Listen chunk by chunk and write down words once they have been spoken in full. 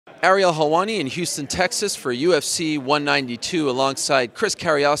Ariel Helwani in Houston, Texas for UFC 192 alongside Chris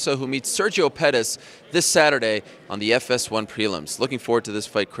Cariaso, who meets Sergio Pettis this Saturday on the FS1 prelims. Looking forward to this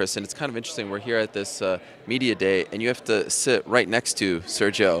fight, Chris, and it's kind of interesting. We're here at this media day, and you have to sit right next to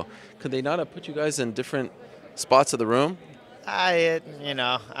Sergio. Could they not have put you guys in different spots of the room? I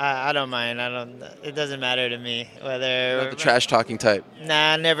don't mind. It doesn't matter to me whether. You're not the trash talking type.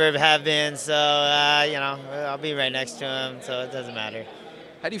 Nah, I never have been. So I'll be right next to him. So it doesn't matter.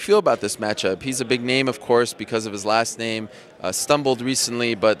 How do you feel about this matchup? He's a big name, of course, because of his last name. Stumbled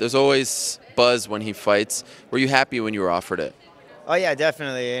recently, but there's always buzz when he fights. Were you happy when you were offered it? Oh yeah,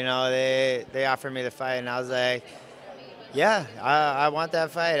 definitely. They offered me the fight, and I was like, yeah, I want that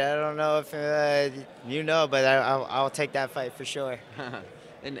fight. I don't know if but I'll take that fight for sure.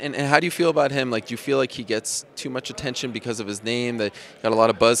 And how do you feel about him? Like, do you feel like he gets too much attention because of his name? That got a lot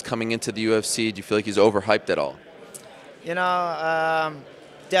of buzz coming into the UFC. Do you feel like he's overhyped at all?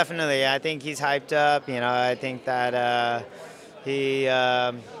 Definitely. I think he's hyped up. I think that he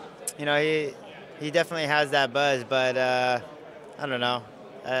definitely has that buzz, but I don't know.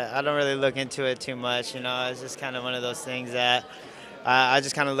 I don't really look into it too much. It's just kind of one of those things that I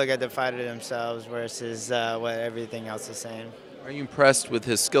just kind of look at the fighter themselves versus what everything else is saying. Are you impressed with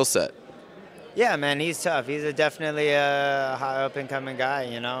his skill set? Yeah, man, he's tough. He's definitely a high up-and-coming guy,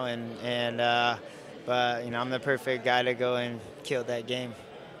 but I'm the perfect guy to go and kill that game.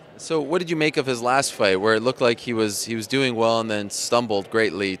 So what did you make of his last fight, where it looked like he was doing well and then stumbled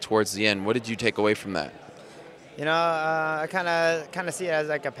greatly towards the end? What did you take away from that? I kind of see it as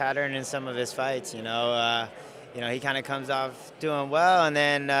like a pattern in some of his fights. He kind of comes off doing well, and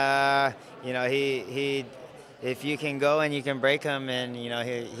then he if you can go and you can break him, and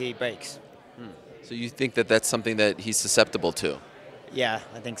he breaks. So you think that that's something that he's susceptible to? Yeah,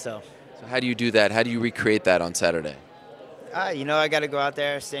 I think so. So how do you do that? How do you recreate that on Saturday? I got to go out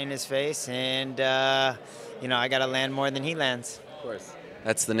there, stay in his face, and I got to land more than he lands. Of course.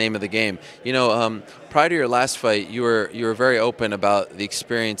 That's the name of the game. Prior to your last fight, you were very open about the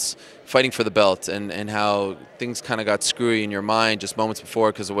experience fighting for the belt and how things kind of got screwy in your mind just moments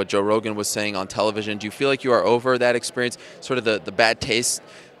before because of what Joe Rogan was saying on television. Do you feel like you are over that experience, sort of the bad taste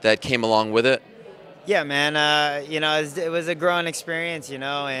that came along with it? Yeah, man. It was a growing experience,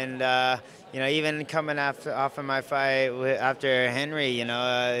 and even coming off of my fight after Henry, it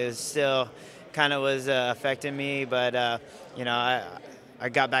was still kind of was affecting me, but I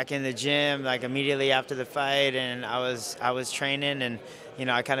got back in the gym like immediately after the fight, and I was training, and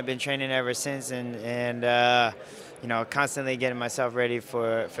I kind of been training ever since, and constantly getting myself ready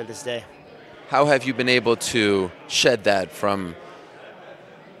for this day. How have you been able to shed that from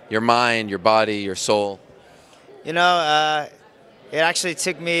your mind, your body, your soul? It actually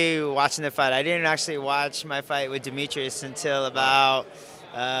took me watching the fight. I didn't actually watch my fight with Demetrious until about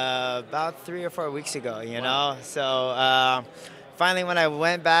 3 or 4 weeks ago, Wow. So finally when I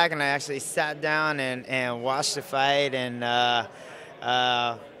went back and I actually sat down and watched the fight, and I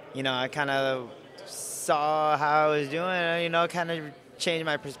kind of saw how I was doing, kind of changed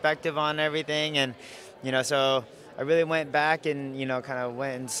my perspective on everything, and so I really went back and kind of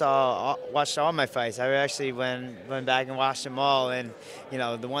went and watched all my fights. I actually went back and watched them all, and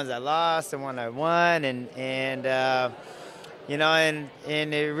the ones I lost, the one I won, and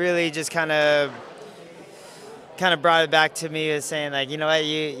it really just kind of brought it back to me as saying, like, what,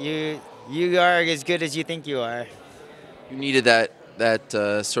 you are as good as you think you are. You needed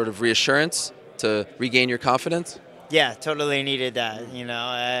that sort of reassurance to regain your confidence? Yeah, totally needed that.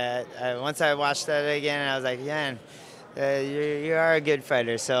 Once I watched that again, I was like, yeah, you are a good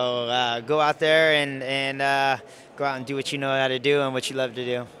fighter. So go out there and go out and do what you know how to do and what you love to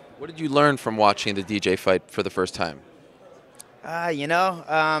do. What did you learn from watching the DJ fight for the first time?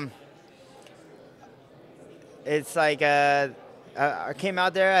 It's like I came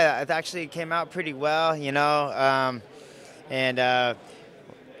out there. I actually came out pretty well, he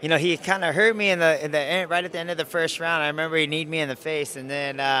kind of hurt me in the end, right at the end of the first round. I remember he kneed me in the face, and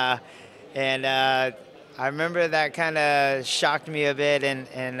then I remember that kind of shocked me a bit,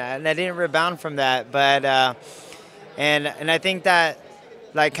 and I didn't rebound from that. But and I think that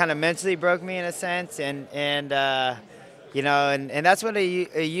like kind of mentally broke me in a sense, and that's what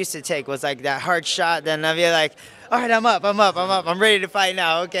it used to take, was like that hard shot. Then I'd be like, all right, I'm up, I'm ready to fight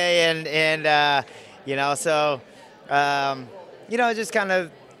now, okay, just kind of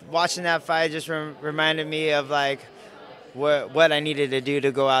watching that fight just reminded me of like what I needed to do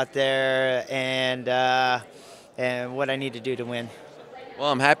to go out there and what I need to do to win.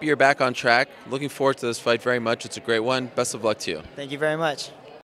 Well, I'm happy you're back on track. Looking forward to this fight very much. It's a great one. Best of luck to you. Thank you very much.